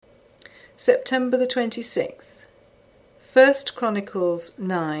September the 26th. 1 Chronicles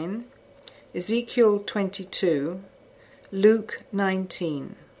 9, Ezekiel 22, Luke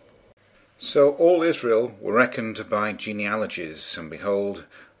 19. So all Israel were reckoned by genealogies, and behold,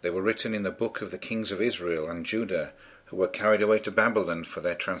 they were written in the book of the kings of Israel and Judah, who were carried away to Babylon for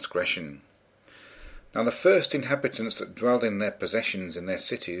their transgression. Now the first inhabitants that dwelled in their possessions in their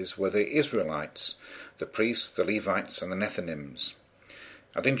cities were the Israelites, the priests, the Levites, and the Nethinims.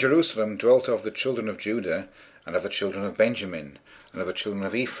 And in Jerusalem dwelt of the children of Judah, and of the children of Benjamin, and of the children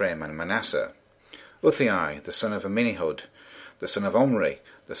of Ephraim and Manasseh, Uthiah the son of Amminihud, the son of Omri,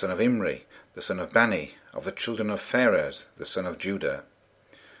 the son of Imri, the son of Bani, of the children of Pharez, the son of Judah.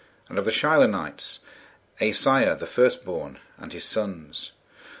 And of the Shilonites, Asaiah the firstborn, and his sons.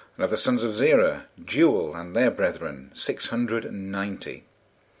 And of the sons of Zerah, Jeuel and their brethren, 690.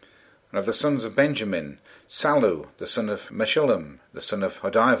 And of the sons of Benjamin, Sallu the son of Meshullam, the son of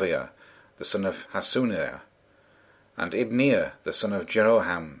Hodaviah, the son of Hasuniah, and Ibneiah the son of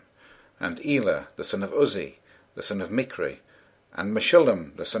Jeroham, and Elah the son of Uzzi, the son of Mikri, and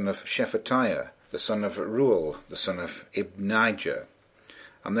Meshullam the son of Shephatiah, the son of Ruel, the son of Ibnijah,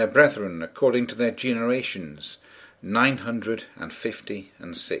 and their brethren according to their generations,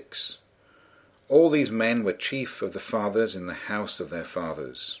 956. All these men were chief of the fathers in the house of their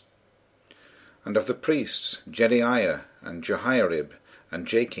fathers. And of the priests, Jedaiah, and Jehoiarib, and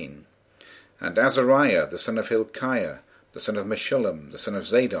Jachin, and Azariah the son of Hilkiah, the son of Meshullam, the son of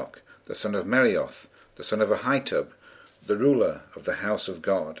Zadok, the son of Merioth, the son of Ahitub, the ruler of the house of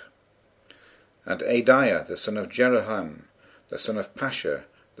God. And Adiah the son of Jeroham, the son of Pashur,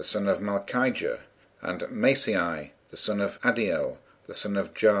 the son of Malchijah, and Masai the son of Adiel, the son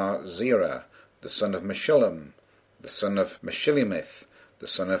of Jaazerah, the son of Meshullam, the son of Meshillemith, the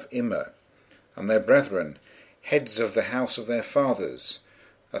son of Immer, and their brethren, heads of the house of their fathers,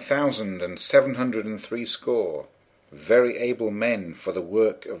 1,760, very able men for the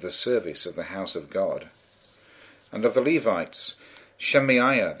work of the service of the house of God. And of the Levites,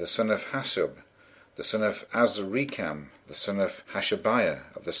 Shemaiah the son of Hasub, the son of Azrikam, the son of Hashabiah,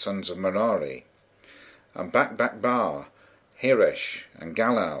 of the sons of Merari, and Bakbakbar, Heresh, and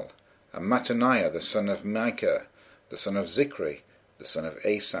Galal, and Mattaniah the son of Micah, the son of Zikri, the son of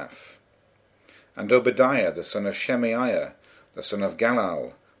Asaph, and Obadiah the son of Shemaiah, the son of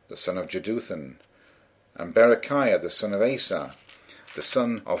Galal, the son of Jeduthun, and Berechiah the son of Asa, the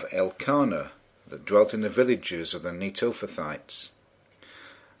son of Elkanah, that dwelt in the villages of the Netophathites.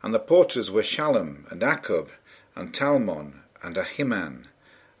 And the porters were Shallum, and Akub, and Talmon, and Ahiman,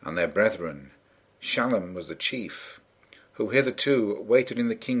 and their brethren. Shallum was the chief, who hitherto waited in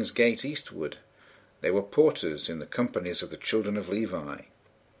the king's gate eastward. They were porters in the companies of the children of Levi.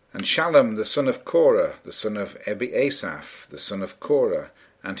 And Shallum the son of Korah, the son of Ebiasaph, the son of Korah,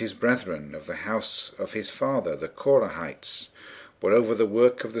 and his brethren of the house of his father, the Korahites, were over the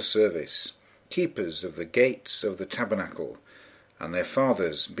work of the service, keepers of the gates of the tabernacle, and their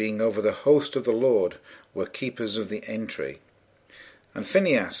fathers, being over the host of the Lord, were keepers of the entry. And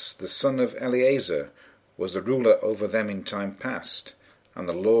Phinehas, the son of Eleazar, was the ruler over them in time past, and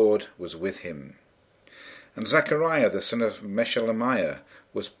the Lord was with him. And Zechariah, the son of Meshelemiah,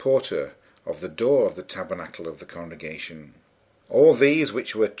 was porter of the door of the tabernacle of the congregation. All these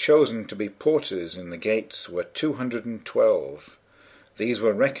which were chosen to be porters in the gates were 212. These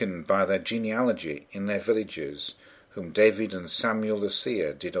were reckoned by their genealogy in their villages, whom David and Samuel the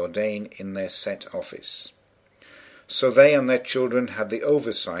seer did ordain in their set office. So they and their children had the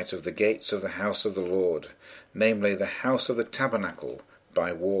oversight of the gates of the house of the Lord, namely the house of the tabernacle,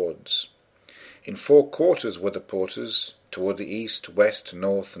 by wards. In 4 quarters were the porters, toward the east, west,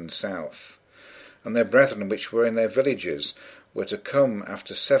 north, and south. And their brethren which were in their villages were to come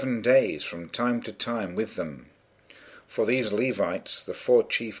after 7 days from time to time with them. For these Levites, the 4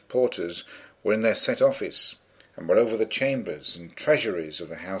 chief porters, were in their set office, and were over the chambers and treasuries of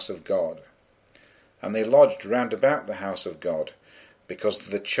the house of God. And they lodged round about the house of God, because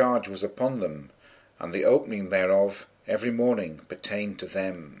the charge was upon them, and the opening thereof every morning pertained to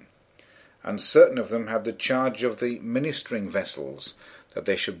them. And certain of them had the charge of the ministering vessels, that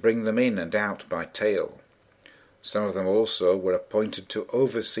they should bring them in and out by tale. Some of them also were appointed to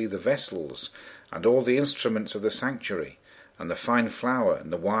oversee the vessels, and all the instruments of the sanctuary, and the fine flour,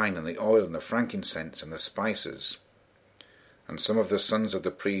 and the wine, and the oil, and the frankincense, and the spices. And some of the sons of the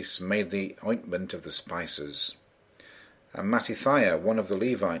priests made the ointment of the spices. And Mattithiah, one of the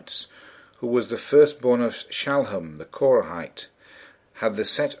Levites, who was the firstborn of Shallum the Korahite, had the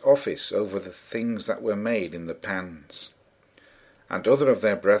set office over the things that were made in the pans. And other of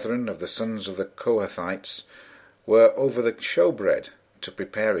their brethren, of the sons of the Kohathites, were over the showbread, to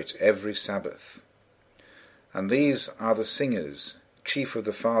prepare it every Sabbath. And these are the singers, chief of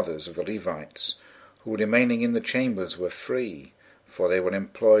the fathers of the Levites, who remaining in the chambers were free, for they were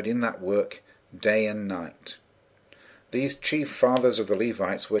employed in that work day and night. These chief fathers of the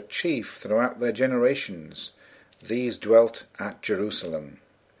Levites were chief throughout their generations. These dwelt at Jerusalem.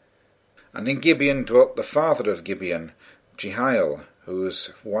 And in Gibeon dwelt the father of Gibeon, Jehiel,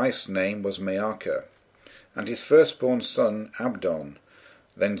 whose wife's name was Maacah, and his firstborn son Abdon,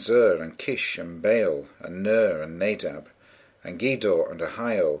 then Zer, and Kish, and Baal, and Ner, and Nadab, and Gedor, and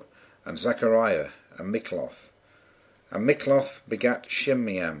Ahio, and Zechariah, and Mikloth. And Mikloth begat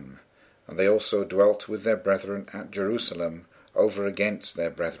Shimeam, and they also dwelt with their brethren at Jerusalem, over against their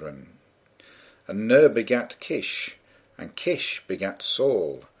brethren. And Ner begat Kish, and Kish begat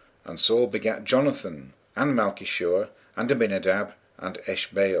Saul, and Saul begat Jonathan, and Malchishua, and Abinadab, and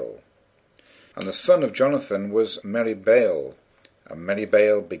Eshbaal. And the son of Jonathan was Meribaal, and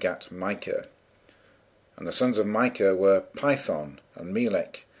Meribaal begat Micah. And the sons of Micah were Pithon, and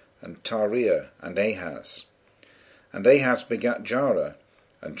Melech, and Tariah, and Ahaz. And Ahaz begat Jarah,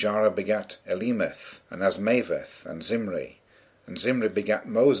 and Jarah begat Elimeth, and Asmaveth, and Zimri. And Zimri begat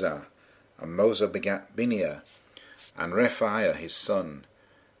Moza, and Moza begat Bineah, and Rephaiah his son,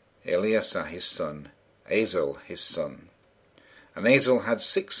 Eleasah his son, Azel his son. And Azel had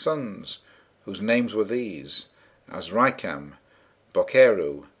 6 sons, whose names were these, Azrikam,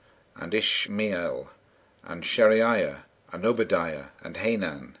 Bocheru, and Ishmael, and Sheriah, and Obadiah, and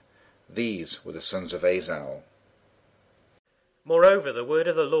Hanan. These were the sons of Azal. Moreover, the word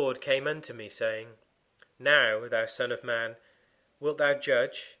of the Lord came unto me, saying, Now, thou son of man, wilt thou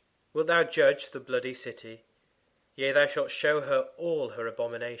judge the bloody city? Yea, thou shalt show her all her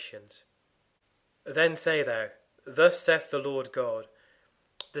abominations. Then say thou, Thus saith the Lord God,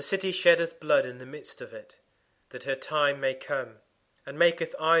 The city sheddeth blood in the midst of it, that her time may come, and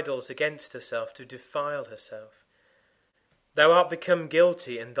maketh idols against herself to defile herself. Thou art become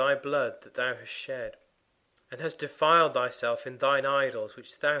guilty in thy blood that thou hast shed, and hast defiled thyself in thine idols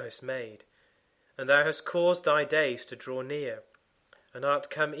which thou hast made, and thou hast caused thy days to draw near, and art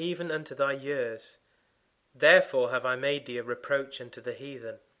come even unto thy years. Therefore have I made thee a reproach unto the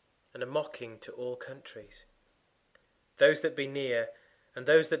heathen, and a mocking to all countries. Those that be near, and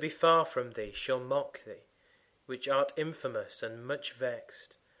those that be far from thee, shall mock thee, which art infamous and much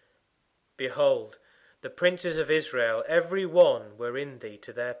vexed. Behold, the princes of Israel, every one, were in thee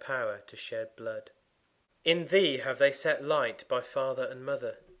to their power to shed blood. In thee have they set light by father and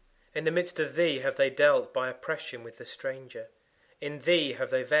mother. In the midst of thee have they dealt by oppression with the stranger. In thee have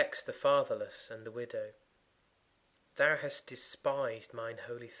they vexed the fatherless and the widow. Thou hast despised mine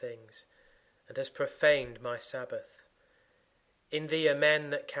holy things, and hast profaned my Sabbath. In thee are men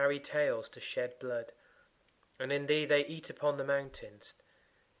that carry tales to shed blood, and in thee they eat upon the mountains.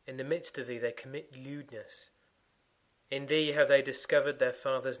 In the midst of thee they commit lewdness. In thee have they discovered their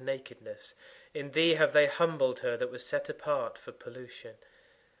father's nakedness. In thee have they humbled her that was set apart for pollution.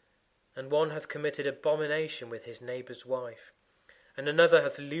 And one hath committed abomination with his neighbour's wife, and another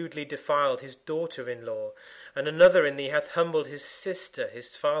hath lewdly defiled his daughter-in-law, and another in thee hath humbled his sister,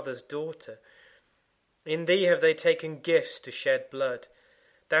 his father's daughter. In thee have they taken gifts to shed blood.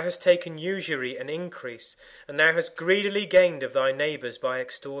 Thou hast taken usury and increase, and thou hast greedily gained of thy neighbours by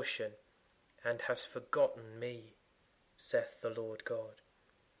extortion, and hast forgotten me, saith the Lord God.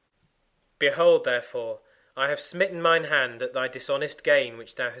 Behold, therefore, I have smitten mine hand at thy dishonest gain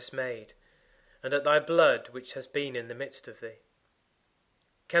which thou hast made, and at thy blood which has been in the midst of thee.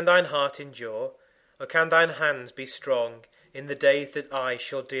 Can thine heart endure, or can thine hands be strong in the days that I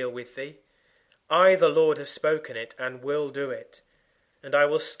shall deal with thee? I, the Lord, have spoken it, and will do it. And I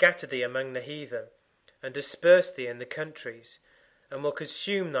will scatter thee among the heathen, and disperse thee in the countries, and will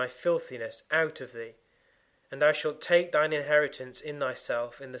consume thy filthiness out of thee. And thou shalt take thine inheritance in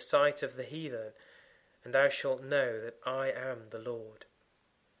thyself in the sight of the heathen, and thou shalt know that I am the Lord.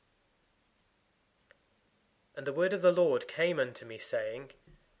 And the word of the Lord came unto me, saying,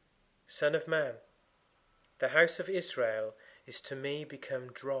 Son of man, the house of Israel is to me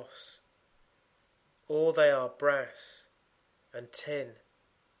become dross. All they are brass, and tin,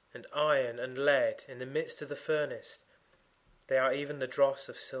 and iron, and lead in the midst of the furnace. They are even the dross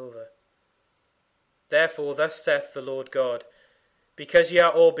of silver. Therefore thus saith the Lord God, Because ye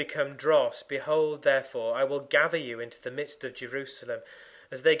are all become dross, behold, therefore, I will gather you into the midst of Jerusalem,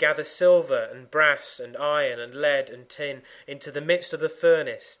 as they gather silver, and brass, and iron, and lead, and tin, into the midst of the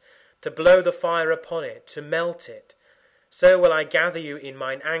furnace, to blow the fire upon it, to melt it. So will I gather you in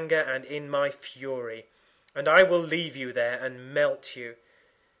mine anger and in my fury, and I will leave you there and melt you.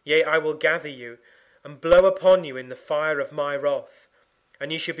 Yea, I will gather you, and blow upon you in the fire of my wrath.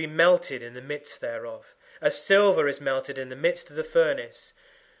 and ye shall be melted in the midst thereof. As silver is melted in the midst of the furnace,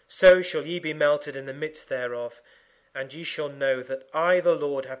 so shall ye be melted in the midst thereof, and ye shall know that I, the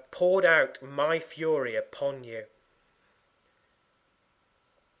Lord, have poured out my fury upon you.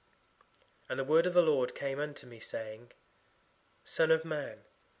 And the word of the Lord came unto me, saying, Son of man,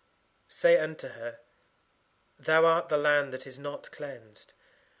 say unto her, Thou art the land that is not cleansed,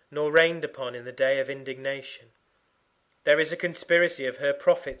 nor rained upon in the day of indignation. There is a conspiracy of her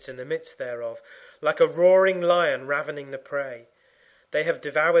prophets in the midst thereof, like a roaring lion ravening the prey. They have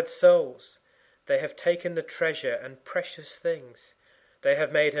devoured souls. They have taken the treasure and precious things. They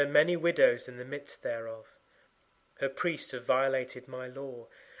have made her many widows in the midst thereof. Her priests have violated my law,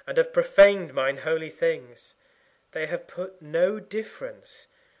 and have profaned mine holy things. They have put no difference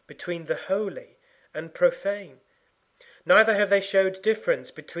between the holy and profane. Neither have they showed difference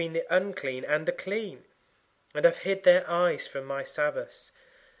between the unclean and the clean, and have hid their eyes from my Sabbaths,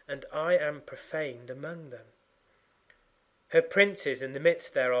 and I am profaned among them. Her princes in the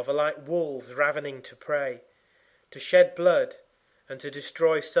midst thereof are like wolves ravening to prey, to shed blood, and to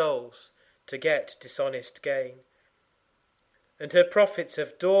destroy souls, to get dishonest gain. And her prophets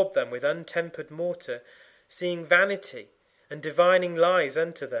have daubed them with untempered mortar, seeing vanity, and divining lies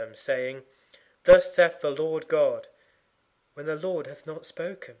unto them, saying, Thus saith the Lord God, when the Lord hath not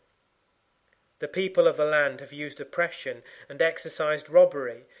spoken. The people of the land have used oppression, and exercised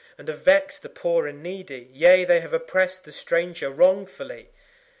robbery, and have vexed the poor and needy. Yea, they have oppressed the stranger wrongfully.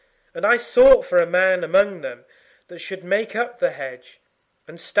 And I sought for a man among them that should make up the hedge,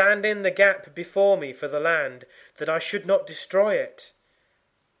 and stand in the gap before me for the land, that I should not destroy it.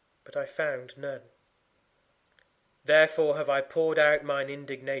 But I found none. Therefore have I poured out mine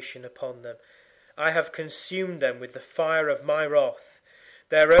indignation upon them. I have consumed them with the fire of my wrath.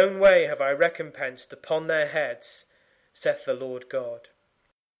 Their own way have I recompensed upon their heads, saith the Lord God.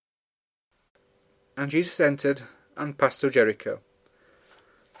 And Jesus entered and passed through Jericho.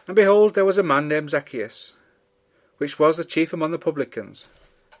 And behold, there was a man named Zacchaeus, which was the chief among the publicans,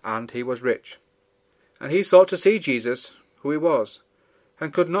 and he was rich. And he sought to see Jesus, who he was,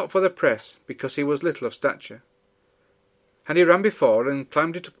 and could not for the press, because he was little of stature. And he ran before, and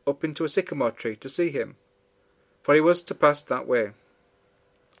climbed it up into a sycamore tree to see him, for he was to pass that way.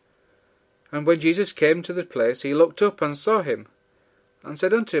 And when Jesus came to the place, he looked up and saw him, and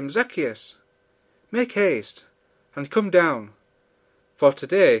said unto him, Zacchaeus, make haste, and come down, for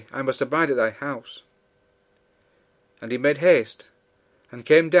today I must abide at thy house. And he made haste, and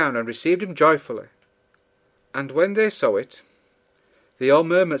came down, and received him joyfully. And when they saw it, they all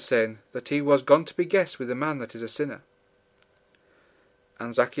murmured, saying that he was gone to be guest with a man that is a sinner.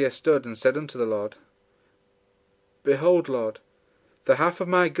 And Zacchaeus stood and said unto the Lord, Behold, Lord, the half of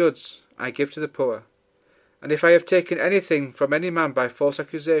my goods I give to the poor, and if I have taken anything from any man by false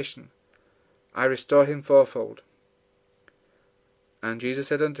accusation, I restore him fourfold. And Jesus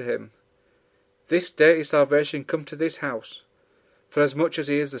said unto him, This day is salvation come to this house, forasmuch as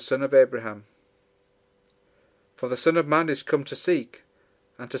he is the son of Abraham. For the Son of Man is come to seek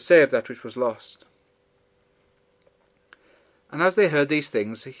and to save that which was lost. And as they heard these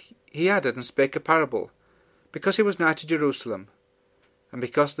things, he added and spake a parable, because he was nigh to Jerusalem, and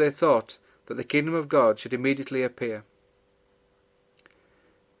because they thought that the kingdom of God should immediately appear.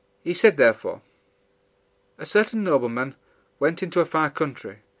 He said therefore, A certain nobleman went into a far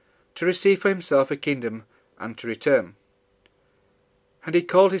country, to receive for himself a kingdom, and to return. And he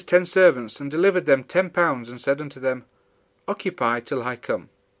called his 10 servants, and delivered them £10, and said unto them, Occupy till I come.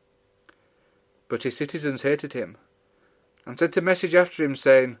 But his citizens hated him, and sent a message after him,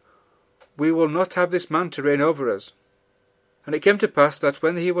 saying, We will not have this man to reign over us. And it came to pass that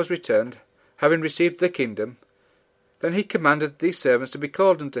when he was returned, having received the kingdom, then he commanded these servants to be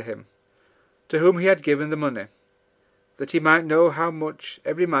called unto him, to whom he had given the money, that he might know how much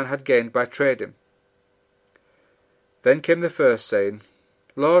every man had gained by trading. Then came the first, saying,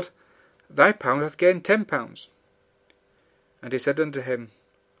 Lord, thy pound hath gained £10. And he said unto him,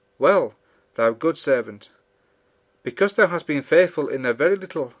 Well, thou good servant, because thou hast been faithful in a very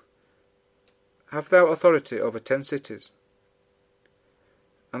little, have thou authority over 10 cities.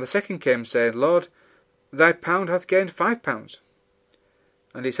 And the second came, saying, Lord, thy pound hath gained £5.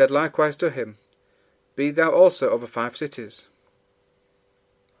 And he said likewise to him, Be thou also over 5 cities.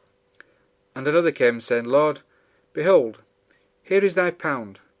 And another came, saying, Lord, behold, here is thy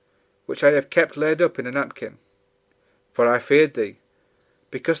pound, which I have kept laid up in a napkin. For I feared thee,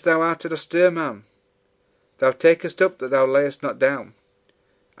 because thou art an austere man. Thou takest up that thou layest not down,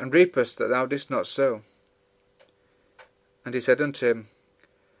 and reapest that thou didst not sow. And he said unto him,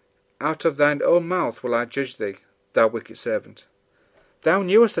 Out of thine own mouth will I judge thee, thou wicked servant. Thou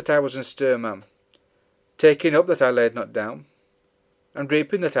knewest that I was an austere man, taking up that I laid not down, and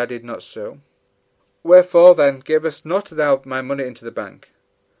reaping that I did not sow. Wherefore then gavest not thou my money into the bank,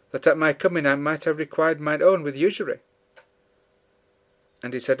 that at my coming I might have required mine own with usury?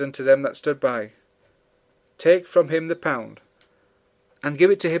 And he said unto them that stood by, Take from him the pound, and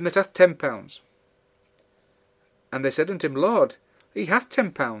give it to him that hath 10 pounds. And they said unto him, Lord, he hath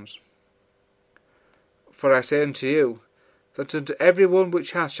 10 pounds. For I say unto you, that unto every one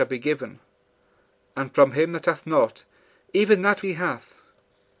which hath shall be given, and from him that hath not, even that he hath,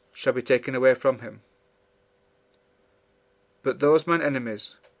 shall be taken away from him. But those mine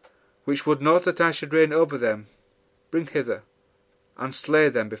enemies, which would not that I should reign over them, bring hither, and slay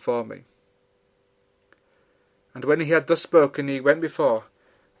them before me. And when he had thus spoken, he went before,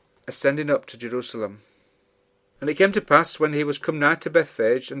 ascending up to Jerusalem. And it came to pass, when he was come nigh to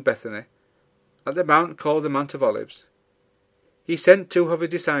Bethphage and Bethany, at the mount called the Mount of Olives, he sent 2 of his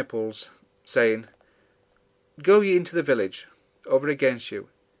disciples, saying, Go ye into the village, over against you,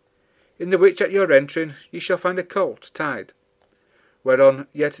 in the which at your entering ye shall find a colt tied, whereon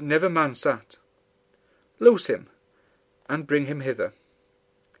yet never man sat. Loose him, and bring him hither.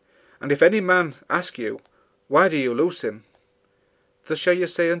 And if any man ask you, Why do you loose him? Thus shall ye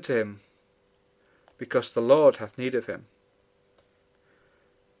say unto him, Because the Lord hath need of him.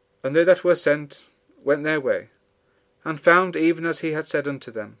 And they that were sent went their way, and found even as he had said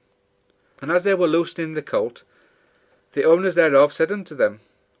unto them. And as they were loosening the colt, the owners thereof said unto them,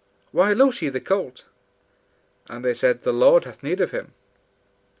 Why loose ye the colt? And they said, The Lord hath need of him.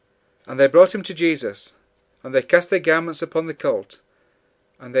 And they brought him to Jesus, and they cast their garments upon the colt,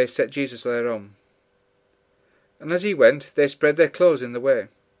 and they set Jesus thereon. And as he went, they spread their clothes in the way.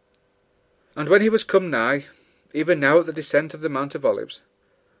 And when he was come nigh, even now at the descent of the Mount of Olives,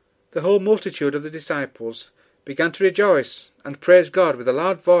 the whole multitude of the disciples began to rejoice and praise God with a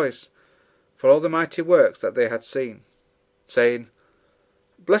loud voice for all the mighty works that they had seen, saying,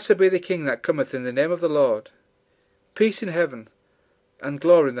 Blessed be the King that cometh in the name of the Lord, peace in heaven, and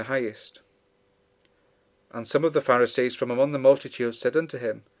glory in the highest. And some of the Pharisees from among the multitude said unto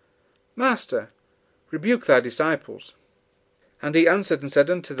him, Master, rebuke thy disciples. And he answered and said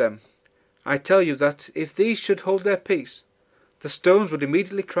unto them, I tell you that if these should hold their peace, the stones would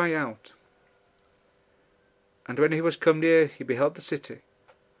immediately cry out. And when he was come near, he beheld the city,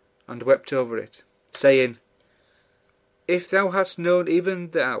 and wept over it, saying, If thou hadst known, even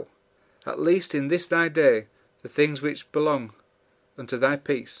thou, at least in this thy day, the things which belong unto thy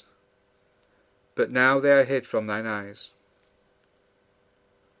peace, but now they are hid from thine eyes.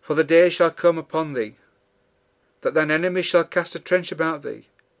 For the day shall come upon thee, that thine enemies shall cast a trench about thee,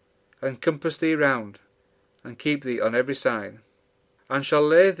 and compass thee round, and keep thee on every side, and shall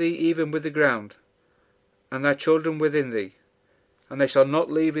lay thee even with the ground, and thy children within thee, and they shall not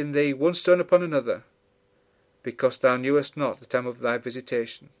leave in thee one stone upon another, because thou knewest not the time of thy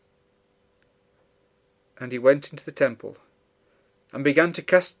visitation. And he went into the temple, and began to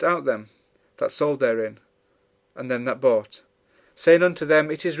cast out them that sold therein, and them that bought, saying unto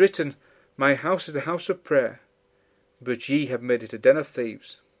them, It is written, My house is the house of prayer, but ye have made it a den of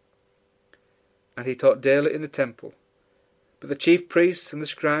thieves. And he taught daily in the temple. But the chief priests and the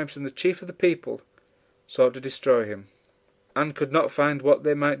scribes and the chief of the people sought to destroy him, and could not find what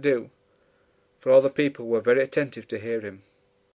they might do, for all the people were very attentive to hear him.